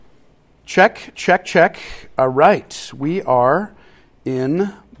Check, check, check. All right, we are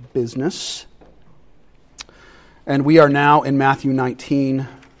in business. And we are now in Matthew 19,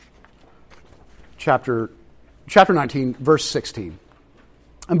 chapter 19, verse 16.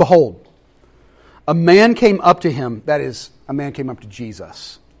 And behold, a man came up to him, that is, a man came up to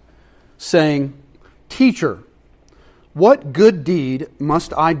Jesus, saying, "Teacher, what good deed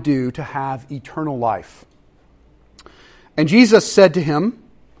must I do to have eternal life?" And Jesus said to him,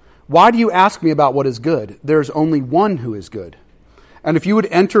 "Why do you ask me about what is good? There is only one who is good. And if you would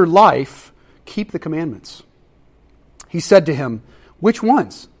enter life, keep the commandments." He said to him, "Which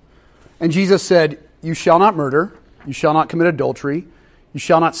ones?" And Jesus said, "You shall not murder, you shall not commit adultery, you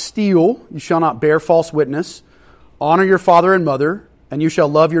shall not steal, you shall not bear false witness, honor your father and mother, and you shall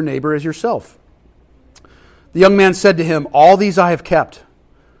love your neighbor as yourself." The young man said to him, "All these I have kept.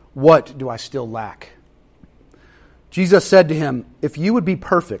 What do I still lack?" Jesus said to him, "If you would be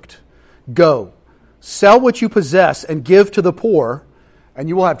perfect, go, sell what you possess and give to the poor, and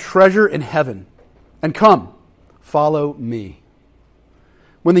you will have treasure in heaven. And come, follow me."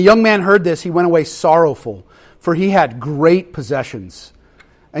 When the young man heard this, he went away sorrowful, for he had great possessions.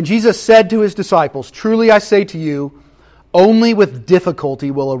 And Jesus said to his disciples, "Truly I say to you, only with difficulty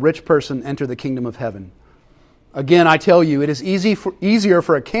will a rich person enter the kingdom of heaven. Again, I tell you, it is easier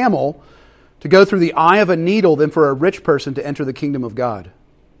for a camel to go through the eye of a needle than for a rich person to enter the kingdom of God."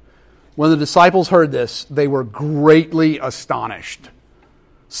 When the disciples heard this, they were greatly astonished,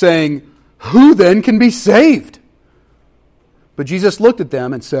 saying, "Who then can be saved?" But Jesus looked at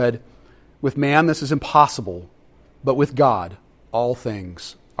them and said, "With man this is impossible, but with God all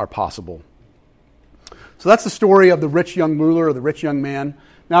things are possible." So that's the story of the rich young ruler or the rich young man.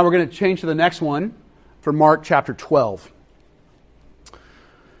 Now we're going to change to the next one for Mark chapter 12.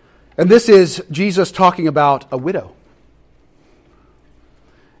 And this is Jesus talking about a widow.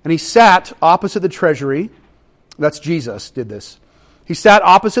 And he sat opposite the treasury. That's Jesus did this. He sat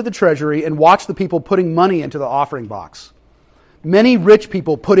opposite the treasury and watched the people putting money into the offering box. Many rich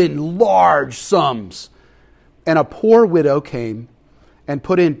people put in large sums, and a poor widow came and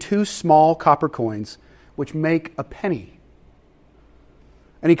put in 2 small copper coins, which make a penny.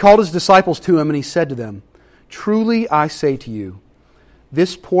 And he called his disciples to him, and he said to them, "Truly I say to you,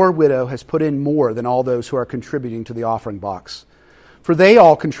 this poor widow has put in more than all those who are contributing to the offering box. For they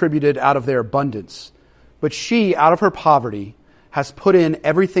all contributed out of their abundance, but she, out of her poverty, has put in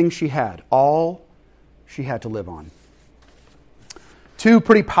everything she had, all she had to live on." 2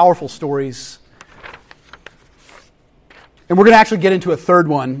 pretty powerful stories. And we're going to actually get into a third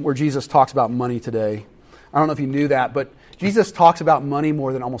one where Jesus talks about money today. I don't know if you knew that, but Jesus talks about money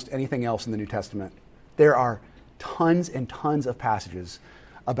more than almost anything else in the New Testament. There are tons and tons of passages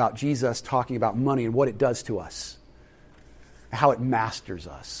about Jesus talking about money and what it does to us, how it masters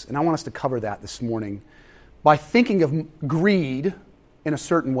us. And I want us to cover that this morning by thinking of greed in a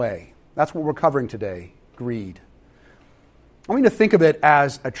certain way. That's what we're covering today, greed. I want you to think of it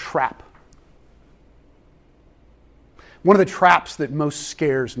as a trap. One of the traps that most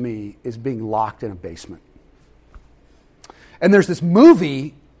scares me is being locked in a basement. And there's this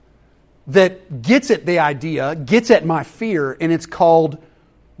movie that gets at the idea, gets at my fear, and it's called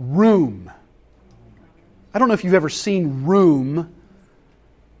Room. I don't know if you've ever seen Room,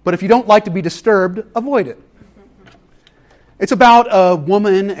 but if you don't like to be disturbed, avoid it. It's about a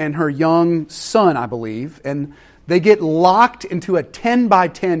woman and her young son, I believe, and they get locked into a 10 by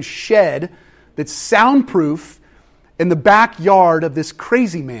 10 shed that's soundproof in the backyard of this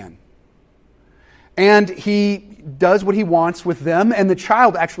crazy man. And he does what he wants with them, and the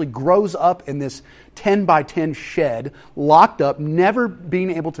child actually grows up in this 10 by 10 shed, locked up, never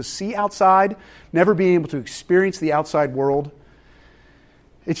being able to see outside, never being able to experience the outside world.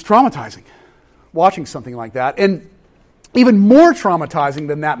 It's traumatizing, watching something like that. And even more traumatizing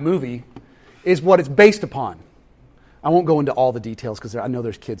than that movie is what it's based upon. I won't go into all the details because I know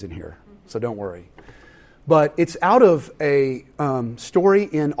there's kids in here, so don't worry. But it's out of a story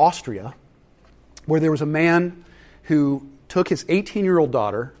in Austria where there was a man who took his 18-year-old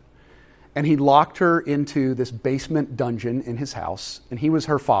daughter and he locked her into this basement dungeon in his house. And he was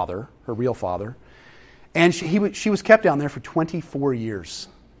her father, her real father. And she was kept down there for 24 years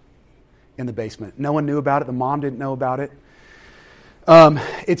in the basement. No one knew about it. The mom didn't know about it.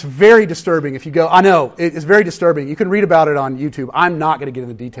 It's very disturbing if you go. I know, it's very disturbing. You can read about it on YouTube. I'm not going to get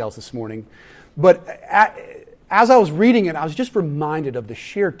into the details this morning. But as I was reading it, I was just reminded of the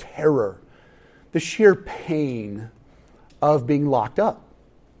sheer terror, the sheer pain of being locked up.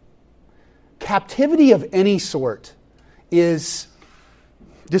 Captivity of any sort is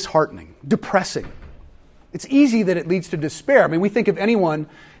disheartening, depressing. It's easy that it leads to despair. I mean, we think of anyone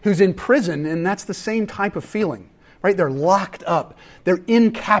who's in prison, and that's the same type of feeling, right? They're locked up. They're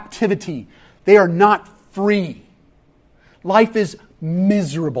in captivity. They are not free. Life is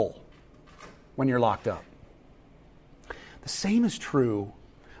miserable when you're locked up. The same is true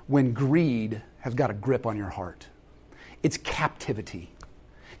when greed has got a grip on your heart. It's captivity.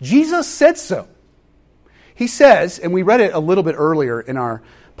 Jesus said so. He says, and we read it a little bit earlier in our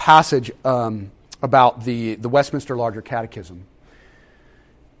passage about the Westminster Larger Catechism.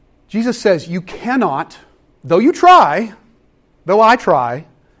 Jesus says, you cannot, though I try,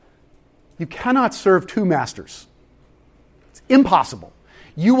 you cannot serve two masters. It's impossible.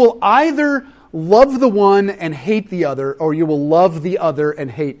 You will either love the one and hate the other, or you will love the other and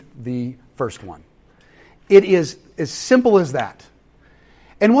hate the first one. It is as simple as that.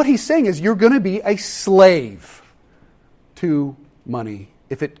 And what he's saying is you're going to be a slave to money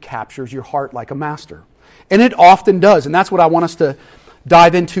if it captures your heart like a master. And it often does, and that's what I want us to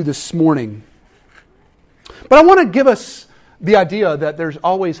dive into this morning. But I want to give us the idea that there's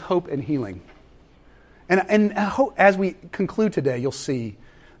always hope and healing. And as we conclude today, you'll see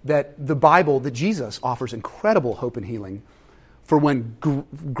that the Bible, that Jesus offers incredible hope and healing for when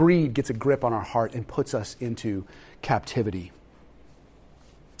greed gets a grip on our heart and puts us into captivity.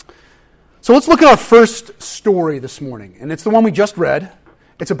 So let's look at our first story this morning, and it's the one we just read.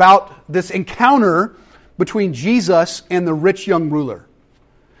 It's about this encounter between Jesus and the rich young ruler.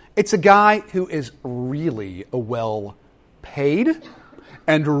 It's a guy who is really well paid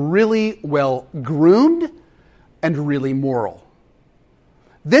and really well groomed and really moral.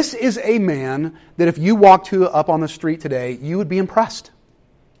 This is a man that if you walked up on the street today, you would be impressed.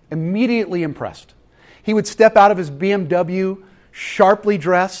 Immediately impressed. He would step out of his BMW, sharply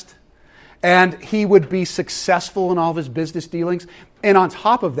dressed, and he would be successful in all of his business dealings. And on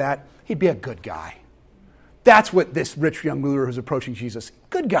top of that, he'd be a good guy. That's what this rich young ruler who's approaching Jesus,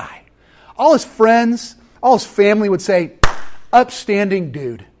 good guy. All his friends, all his family would say, upstanding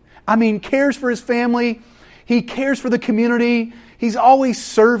dude. I mean, cares for his family. He cares for the community. He's always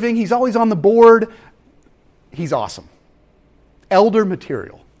serving. He's always on the board. He's awesome. Elder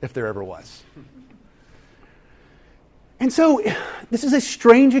material, if there ever was. And so, this is a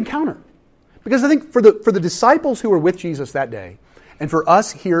strange encounter. Because I think for the disciples who were with Jesus that day, and for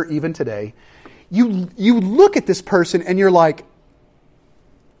us here even today, you look at this person and you're like,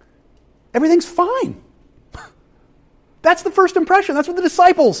 everything's fine. That's the first impression. That's what the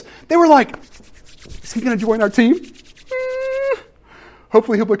disciples, they were like, is he going to join our team?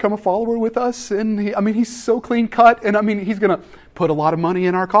 Hopefully he'll become a follower with us. And he's so clean cut. And he's going to put a lot of money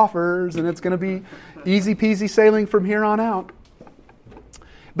in our coffers. And it's going to be easy peasy sailing from here on out.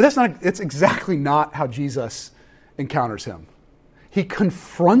 But it's exactly not how Jesus encounters him. He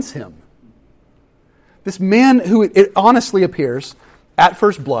confronts him. This man who it honestly appears at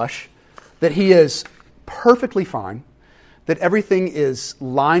first blush that he is perfectly fine, that everything is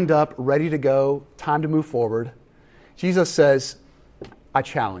lined up, ready to go, time to move forward. Jesus says, I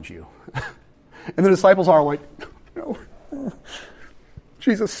challenge you. And the disciples are like, no,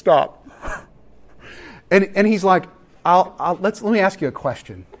 Jesus, stop. And he's like, let me ask you a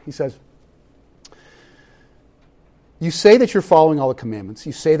question. He says, you say that you're following all the commandments.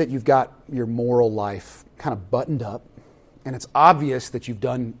 You say that you've got your moral life kind of buttoned up. And it's obvious that you've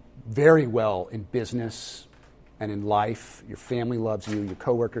done very well in business and in life. Your family loves you. Your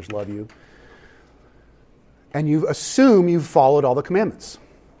coworkers love you. And you assume you've followed all the commandments.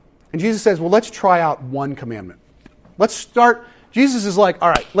 And Jesus says, well, let's try out one commandment. Jesus is like, all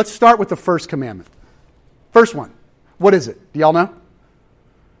right, let's start with the first commandment. First one. What is it? Do y'all know?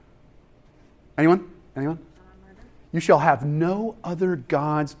 Anyone? You shall have no other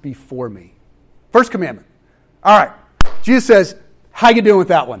gods before me. First commandment. All right. Jesus says, how you doing with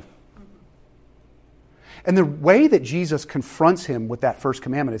that one? And the way that Jesus confronts him with that first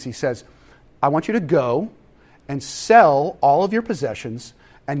commandment is he says, I want you to go and sell all of your possessions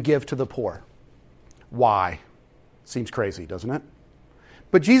and give to the poor. Why? Seems crazy, doesn't it?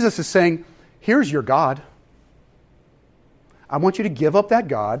 But Jesus is saying, here's your God. I want you to give up that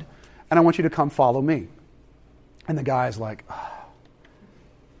God, and I want you to come follow me. And the guy is like, oh,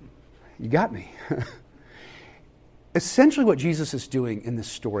 you got me. Essentially what Jesus is doing in this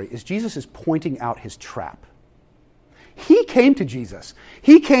story is Jesus is pointing out his trap. He came to Jesus.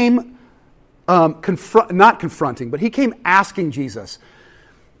 He came not confronting, but he came asking Jesus,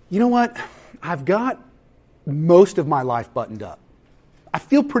 you know what? I've got most of my life buttoned up. I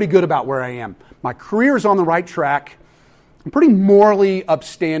feel pretty good about where I am. My career is on the right track. I'm pretty morally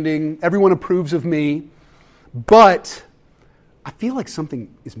upstanding. Everyone approves of me. But I feel like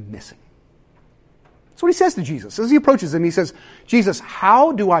something is missing. That's what he says to Jesus. As he approaches him, he says, Jesus,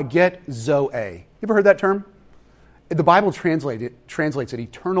 how do I get Zoe? You ever heard that term? The Bible translates it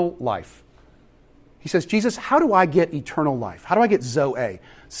eternal life. He says, Jesus, how do I get eternal life? How do I get Zoe?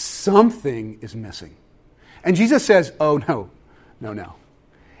 Something is missing. And Jesus says, oh, no.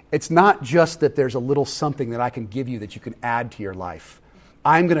 It's not just that there's a little something that I can give you that you can add to your life.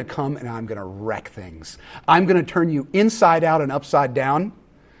 I'm going to come and I'm going to wreck things. I'm going to turn you inside out and upside down,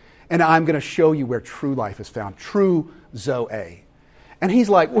 and I'm going to show you where true life is found, true Zoe. And he's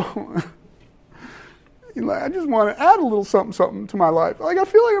like, well, I just want to add a little something to my life. Like, I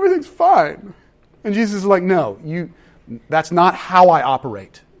feel like everything's fine. And Jesus is like, no, that's not how I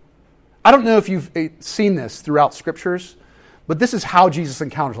operate. I don't know if you've seen this throughout scriptures, but this is how Jesus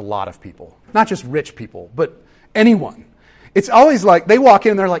encounters a lot of people. Not just rich people, but anyone. It's always like, they walk in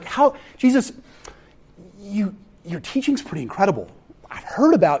and they're like, how, Jesus, your teaching's pretty incredible. I've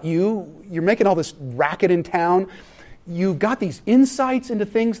heard about you. You're making all this racket in town. You've got these insights into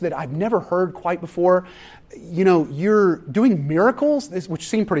things that I've never heard quite before. You know, you're doing miracles, which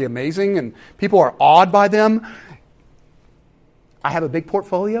seem pretty amazing, and people are awed by them. I have a big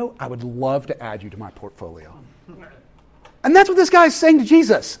portfolio. I would love to add you to my portfolio. And that's what this guy is saying to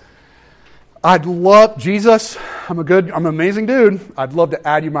Jesus. Jesus, I'm an amazing dude. I'd love to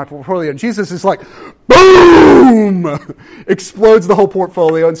add you to my portfolio. And Jesus is like, boom! Explodes the whole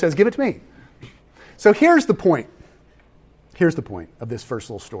portfolio and says, give it to me. So here's the point. Here's the point of this first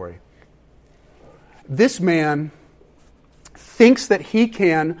little story. This man thinks that he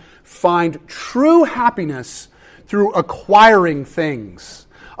can find true happiness through acquiring things,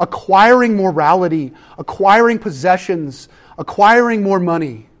 acquiring morality, acquiring possessions, acquiring more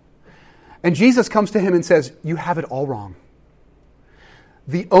money. And Jesus comes to him and says, you have it all wrong.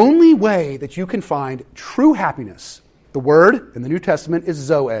 The only way that you can find true happiness, the word in the New Testament is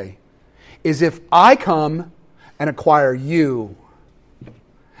Zoe, is if I come and acquire you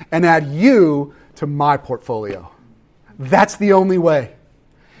and add you to my portfolio. That's the only way.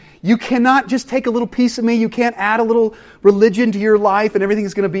 You cannot just take a little piece of me. You can't add a little religion to your life and everything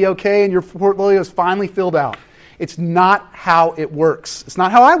is going to be okay and your portfolio is finally filled out. It's not how it works. It's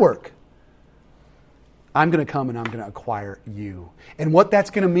not how I work. I'm going to come and I'm going to acquire you. And what that's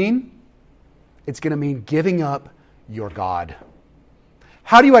going to mean? It's going to mean giving up your God.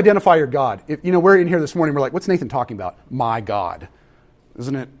 How do you identify your God? We're in here this morning, we're like, what's Nathan talking about? My God.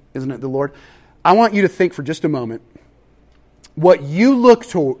 Isn't it the Lord? I want you to think for just a moment what you look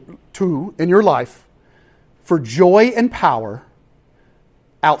to in your life for joy and power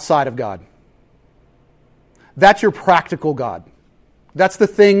outside of God. That's your practical God. That's the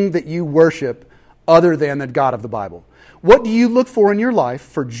thing that you worship other than the God of the Bible. What do you look for in your life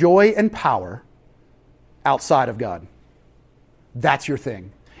for joy and power outside of God? That's your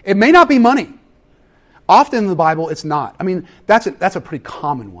thing. It may not be money. Often in the Bible, it's not. I mean, that's a pretty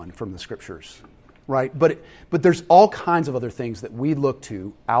common one from the Scriptures, right? But there's all kinds of other things that we look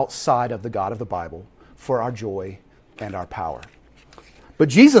to outside of the God of the Bible for our joy and our power. But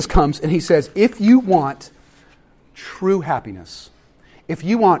Jesus comes and he says, if you want true happiness, if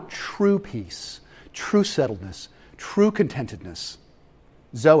you want true peace, true settledness, true contentedness,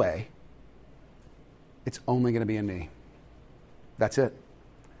 Zoe, it's only going to be in me. That's it.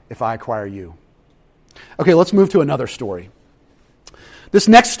 If I acquire you. Okay, let's move to another story. This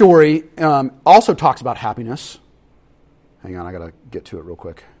next story also talks about happiness. Hang on, I got to get to it real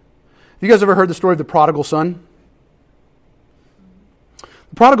quick. Have you guys ever heard the story of the prodigal son?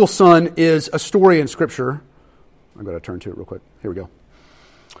 The prodigal son is a story in Scripture. I'm going to turn to it real quick. Here we go.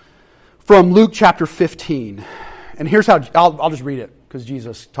 From Luke chapter 15. And here's how, I'll just read it because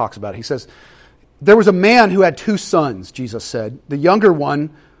Jesus talks about it. He says, there was a man who had 2 sons, Jesus said. The younger one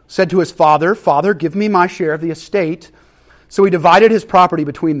said to his father, Father, give me my share of the estate. So he divided his property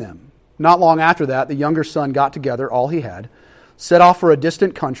between them. Not long after that, the younger son got together all he had, set off for a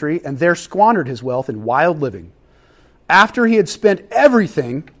distant country, and there squandered his wealth in wild living. After he had spent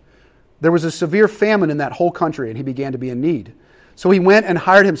everything, there was a severe famine in that whole country, and he began to be in need. So he went and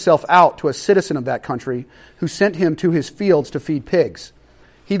hired himself out to a citizen of that country, who sent him to his fields to feed pigs.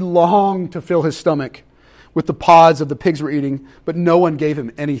 He longed to fill his stomach with the pods of the pigs were eating, but no one gave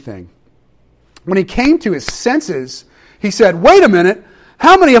him anything. When he came to his senses, he said, wait a minute,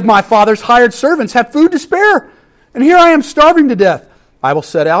 how many of my father's hired servants have food to spare? And here I am starving to death. I will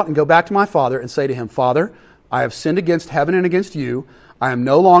set out and go back to my father and say to him, Father, I have sinned against heaven and against you. I am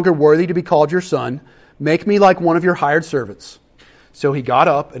no longer worthy to be called your son. Make me like one of your hired servants. So he got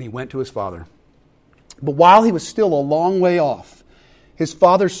up and he went to his father. But while he was still a long way off, his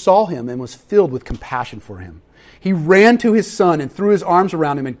father saw him and was filled with compassion for him. He ran to his son and threw his arms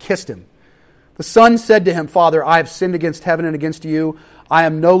around him and kissed him. The son said to him, Father, I have sinned against heaven and against you. I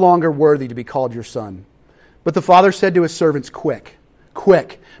am no longer worthy to be called your son. But the father said to his servants, quick,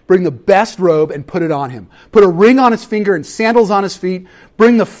 bring the best robe and put it on him. Put a ring on his finger and sandals on his feet.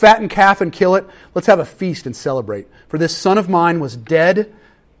 Bring the fattened calf and kill it. Let's have a feast and celebrate. For this son of mine was dead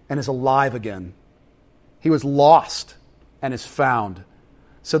and is alive again. He was lost and is found.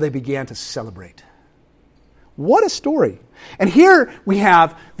 So they began to celebrate. What a story. And here we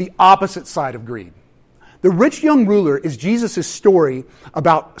have the opposite side of greed. The rich young ruler is Jesus' story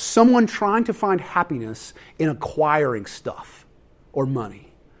about someone trying to find happiness in acquiring stuff or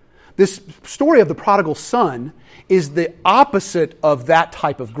money. This story of the prodigal son is the opposite of that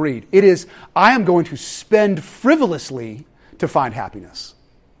type of greed. It is, I am going to spend frivolously to find happiness.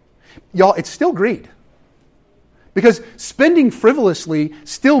 Y'all, it's still greed. Because spending frivolously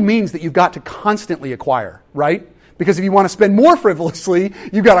still means that you've got to constantly acquire, right? Because if you want to spend more frivolously,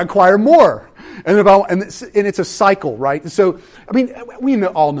 you've got to acquire more. And it's a cycle, right? So, I mean, we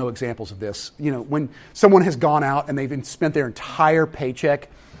all know examples of this. You know, when someone has gone out and they've spent their entire paycheck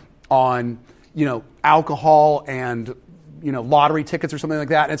on, alcohol and, lottery tickets or something like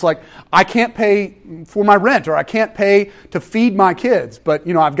that. And it's like, I can't pay for my rent or I can't pay to feed my kids. But,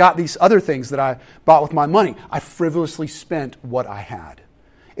 I've got these other things that I bought with my money. I frivolously spent what I had.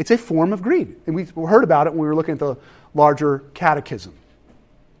 It's a form of greed. And we heard about it when we were looking at the larger catechism.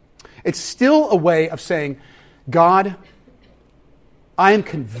 It's still a way of saying, God, I am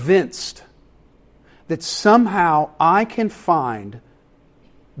convinced that somehow I can find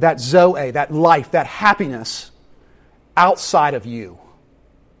that Zoe, that life, that happiness outside of you.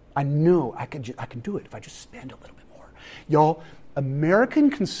 I know I can do it if I just spend a little bit more. Y'all,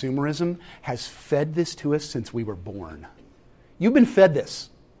 American consumerism has fed this to us since we were born. You've been fed this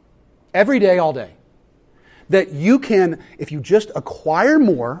every day, all day. That you can, if you just acquire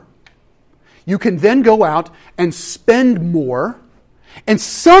more, you can then go out and spend more, and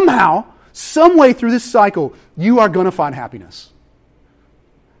somehow, some way through this cycle, you are going to find happiness.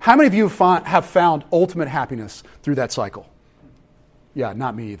 How many of you have found ultimate happiness through that cycle? Yeah,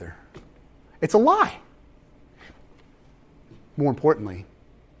 not me either. It's a lie. More importantly,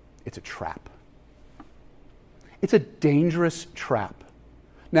 it's a trap. It's a dangerous trap.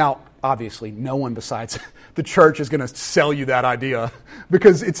 Now, obviously, no one besides the church is going to sell you that idea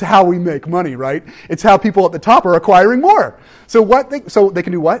because it's how we make money, right? It's how people at the top are acquiring more. So they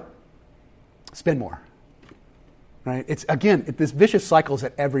can do what? Spend more. Right? It's, again, this vicious cycle is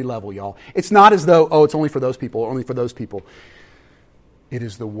at every level, y'all. It's not as though, it's only for those people, only for those people. It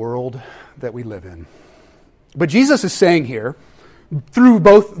is the world that we live in. But Jesus is saying here, through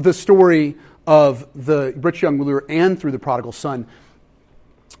both the story of the rich young ruler and through the prodigal son,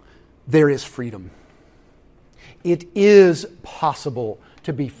 there is freedom. It is possible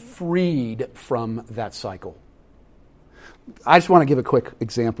to be freed from that cycle. I just want to give a quick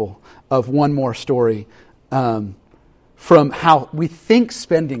example of one more story from how we think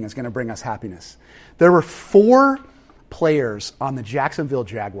spending is going to bring us happiness. There were 4 players on the Jacksonville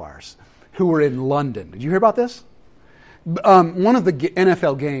Jaguars who were in London. Did you hear about this? One of the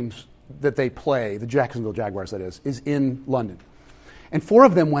NFL games that they play, the Jacksonville Jaguars that is in London. And 4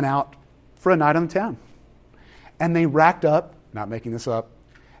 of them went out for a night on the town. And they racked up, not making this up,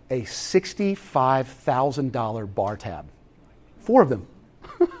 a $65,000 bar tab. 4 of them.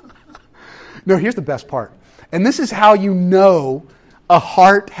 No, here's the best part. And this is how you know a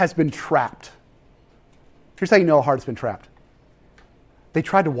heart has been trapped. Here's how you know a heart has been trapped. They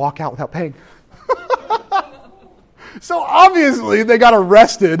tried to walk out without paying. So obviously they got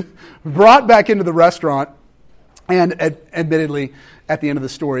arrested, brought back into the restaurant, and admittedly, at the end of the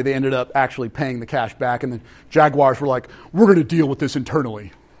story, they ended up actually paying the cash back, and the Jaguars were like, we're going to deal with this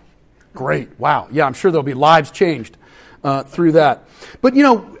internally. Great. Wow. Yeah, I'm sure there'll be lives changed through that. But,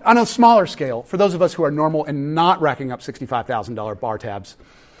 on a smaller scale, for those of us who are normal and not racking up $65,000 bar tabs,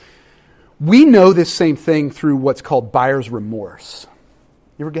 we know this same thing through what's called buyer's remorse.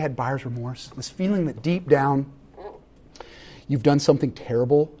 You ever had buyer's remorse? This feeling that deep down you've done something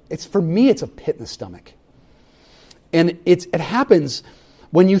terrible. For me, it's a pit in the stomach. And it happens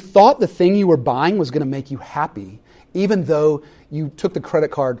when you thought the thing you were buying was going to make you happy, even though you took the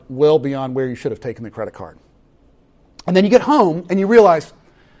credit card well beyond where you should have taken the credit card. And then you get home and you realize,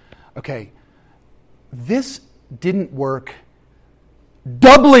 okay, this didn't work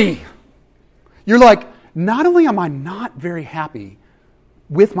doubly. You're like, not only am I not very happy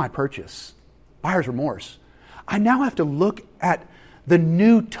with my purchase, buyer's remorse, I now have to look at the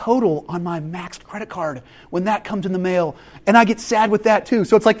new total on my maxed credit card when that comes in the mail, and I get sad with that too.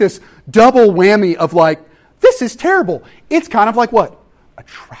 So it's like this double whammy of like, this is terrible. It's kind of like what? A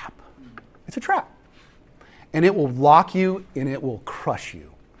trap. It's a trap. And it will lock you and it will crush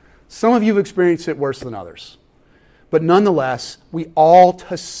you. Some of you have experienced it worse than others. But nonetheless, we all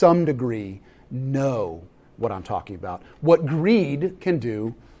to some degree know what I'm talking about. What greed can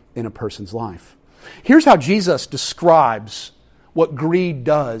do in a person's life. Here's how Jesus describes what greed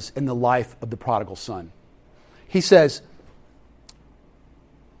does in the life of the prodigal son. He says,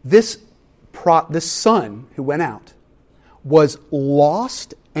 this son who went out was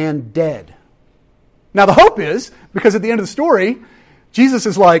lost and dead. Now the hope is, because at the end of the story, Jesus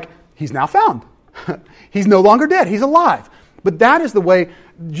is like, he's now found. He's no longer dead. He's alive. But that is the way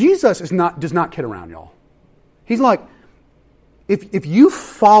Jesus does not kid around, y'all. He's like, if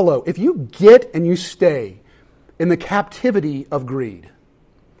you get and you stay in the captivity of greed,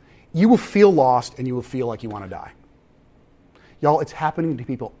 you will feel lost and you will feel like you want to die. Y'all, it's happening to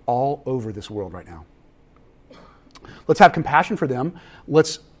people all over this world right now. Let's have compassion for them.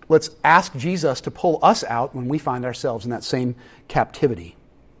 Let's ask Jesus to pull us out when we find ourselves in that same captivity.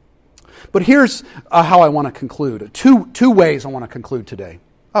 But here's how I want to conclude. Two ways I want to conclude today.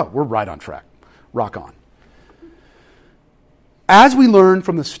 Oh, we're right on track. Rock on. As we learn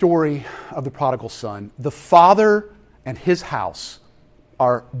from the story of the prodigal son, the father and his house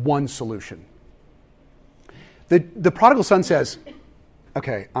are one solution. The prodigal son says,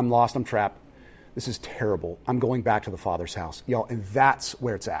 okay, I'm lost, I'm trapped. This is terrible. I'm going back to the father's house. Y'all, and that's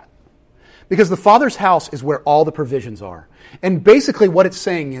where it's at. Because the father's house is where all the provisions are. And basically what it's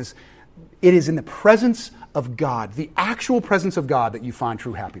saying is, it is in the presence of God, the actual presence of God, that you find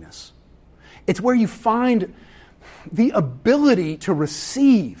true happiness. It's where you find the ability to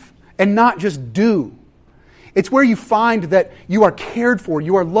receive and not just do. It's where you find that you are cared for,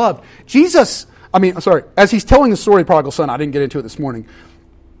 you are loved. As he's telling the story of the prodigal son, I didn't get into it this morning.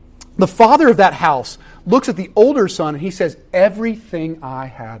 The father of that house looks at the older son and he says, everything I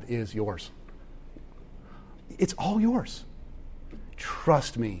have is yours. It's all yours.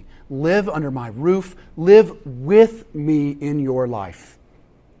 Trust me. Live under my roof. Live with me in your life.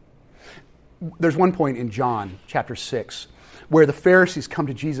 There's one point in John chapter 6 where the Pharisees come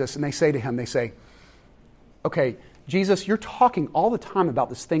to Jesus and they say to him, okay, Jesus, you're talking all the time about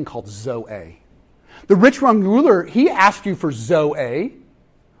this thing called Zoe. The rich young ruler, he asked you for Zoe,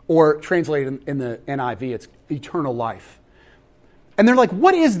 or translated in the NIV, it's eternal life. And they're like,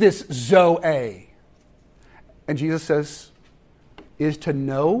 what is this Zoe? And Jesus says, is to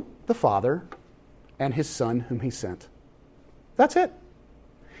know the Father and His Son whom He sent. That's it.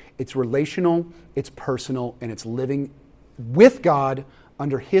 It's relational, it's personal, and it's living with God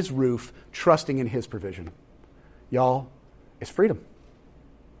under His roof, trusting in His provision. Y'all, it's freedom.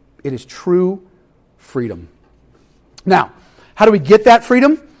 It is true freedom. Now, how do we get that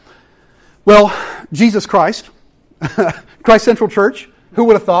freedom? Well, Jesus Christ, Christ Central Church. Who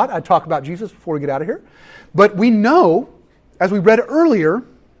would have thought I'd talk about Jesus before we get out of here? But we know, as we read earlier,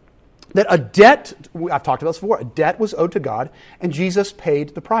 that a debt, I've talked about this before, a debt was owed to God, and Jesus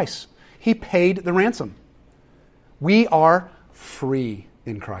paid the price. He paid the ransom. We are free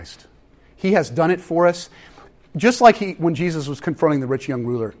in Christ. He has done it for us. Just like when Jesus was confronting the rich young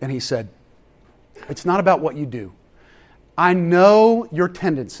ruler, and he said, it's not about what you do. I know your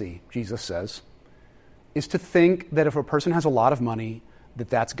tendency, Jesus says, is to think that if a person has a lot of money, that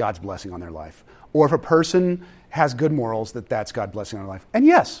that's God's blessing on their life. Or if a person has good morals, that that's God's blessing on their life. And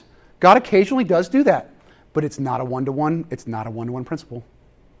yes, God occasionally does do that, but it's not a one-to-one. It's not a one-to-one principle.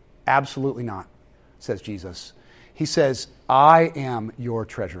 Absolutely not, says Jesus. He says, I am your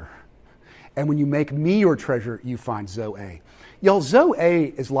treasure. And when you make me your treasure, you find Zoe. Y'all,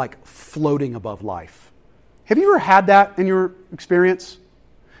 Zoe is like floating above life. Have you ever had that in your experience?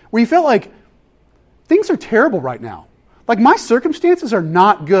 Where you felt like things are terrible right now. Like my circumstances are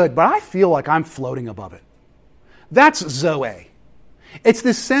not good, but I feel like I'm floating above it. That's Zoe. It's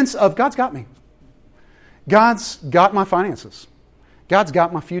this sense of God's got me. God's got my finances. God's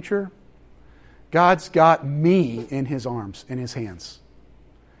got my future. God's got me in His arms, in His hands.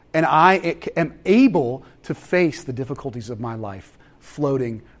 And I am able to face the difficulties of my life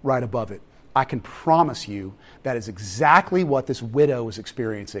floating right above it. I can promise you that is exactly what this widow is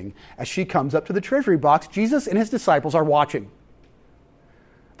experiencing as she comes up to the treasury box. Jesus and His disciples are watching.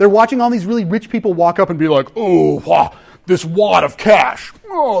 They're watching all these really rich people walk up and be like, oh, wow, this wad of cash.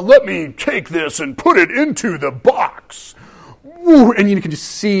 Oh, let me take this and put it into the box. Ooh, and you can just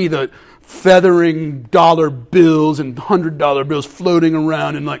see the feathering dollar bills and $100 bills floating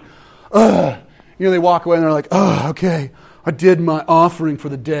around and like, they walk away and they're like, oh, okay, I did my offering for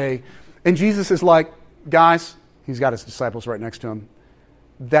the day. And Jesus is like, guys, He's got His disciples right next to Him.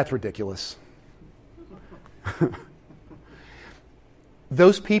 That's ridiculous.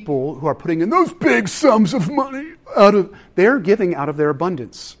 those people who are putting in those big sums of money, they're giving out of their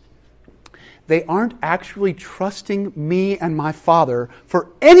abundance. They aren't actually trusting me and my Father for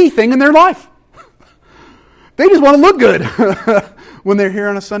anything in their life. They just want to look good when they're here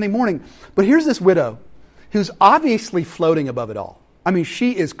on a Sunday morning. But here's this widow who's obviously floating above it all. I mean,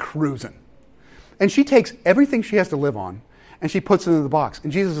 she is cruising. And she takes everything she has to live on and she puts it in the box.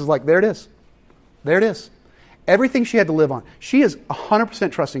 And Jesus is like, there it is. There it is. Everything she had to live on. She is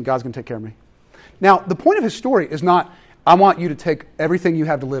 100% trusting God's going to take care of me. Now, the point of his story is not, I want you to take everything you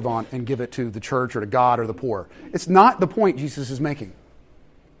have to live on and give it to the church or to God or the poor. It's not the point Jesus is making.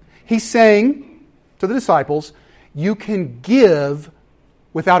 He's saying to the disciples, you can give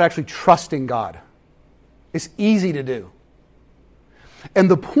without actually trusting God. It's easy to do. And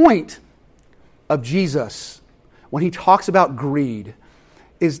the point of Jesus, when he talks about greed,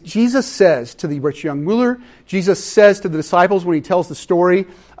 is Jesus says to the rich young ruler, Jesus says to the disciples when he tells the story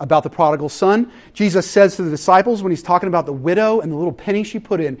about the prodigal son, Jesus says to the disciples when he's talking about the widow and the little penny she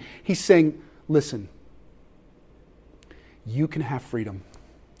put in, he's saying, listen, you can have freedom.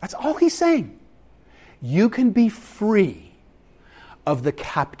 That's all he's saying. You can be free of the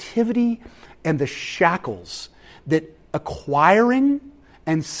captivity and the shackles that acquiring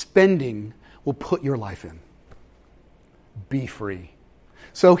and spending will put your life in. Be free.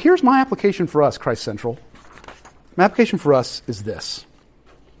 So here's my application for us, Christ Central. My application for us is this.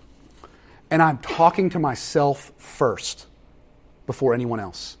 And I'm talking to myself first before anyone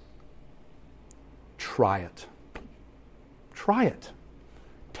else. Try it. Try it.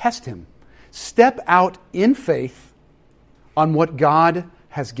 Test him. Step out in faith on what God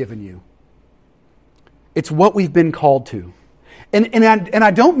has given you. It's what we've been called to. And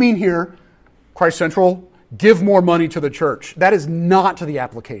I don't mean here, Christ Central, give more money to the church. That is not to the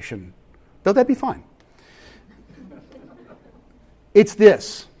application. Though that'd be fine. It's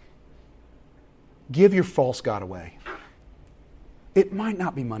this. Give your false God away. It might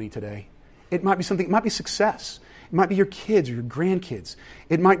not be money today. It might be something, it might be success. It might be your kids or your grandkids.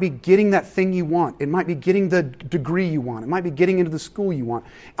 It might be getting that thing you want. It might be getting the degree you want. It might be getting into the school you want.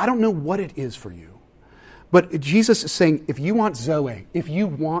 I don't know what it is for you. But Jesus is saying, if you want Zoe, if you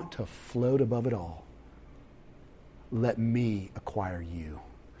want to float above it all, let me acquire you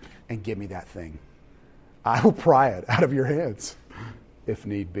and give me that thing. I will pry it out of your hands if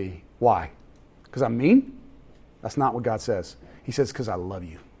need be. Why? Because I'm mean? That's not what God says. He says, because I love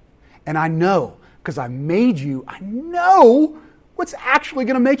you. And I know, because I made you, I know what's actually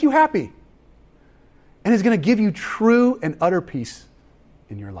going to make you happy. And is going to give you true and utter peace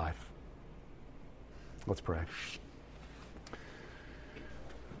in your life. Let's pray.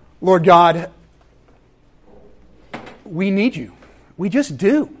 Lord God, we need you. We just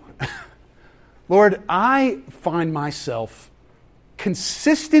do. Lord, I find myself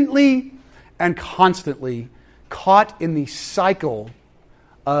consistently and constantly caught in the cycle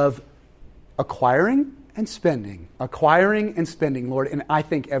of acquiring and spending, Lord. And I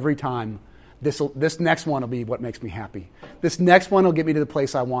think every time this next one will be what makes me happy. This next one will get me to the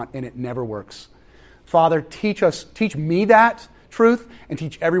place I want, and it never works. Father, teach me that truth and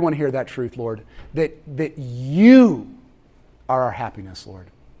teach everyone here that truth, Lord, that you are our happiness, Lord.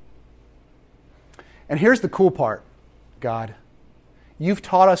 And here's the cool part, God. You've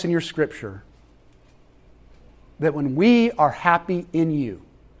taught us in your scripture that when we are happy in you,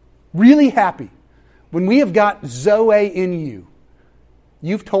 really happy, when we have got Zoe in you,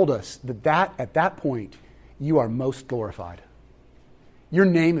 you've told us that at that point, you are most glorified. Your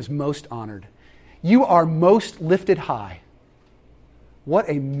name is most honored. You are most lifted high. What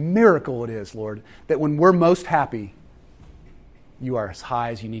a miracle it is, Lord, that when we're most happy, you are as high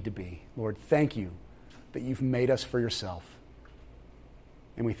as you need to be. Lord, thank you that you've made us for yourself.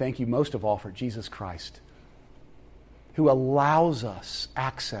 And we thank you most of all for Jesus Christ, who allows us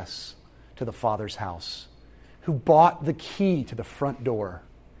access to the Father's house, who bought the key to the front door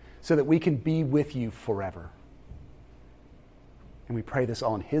so that we can be with you forever. And we pray this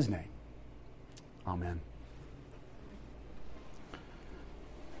all in his name. Amen.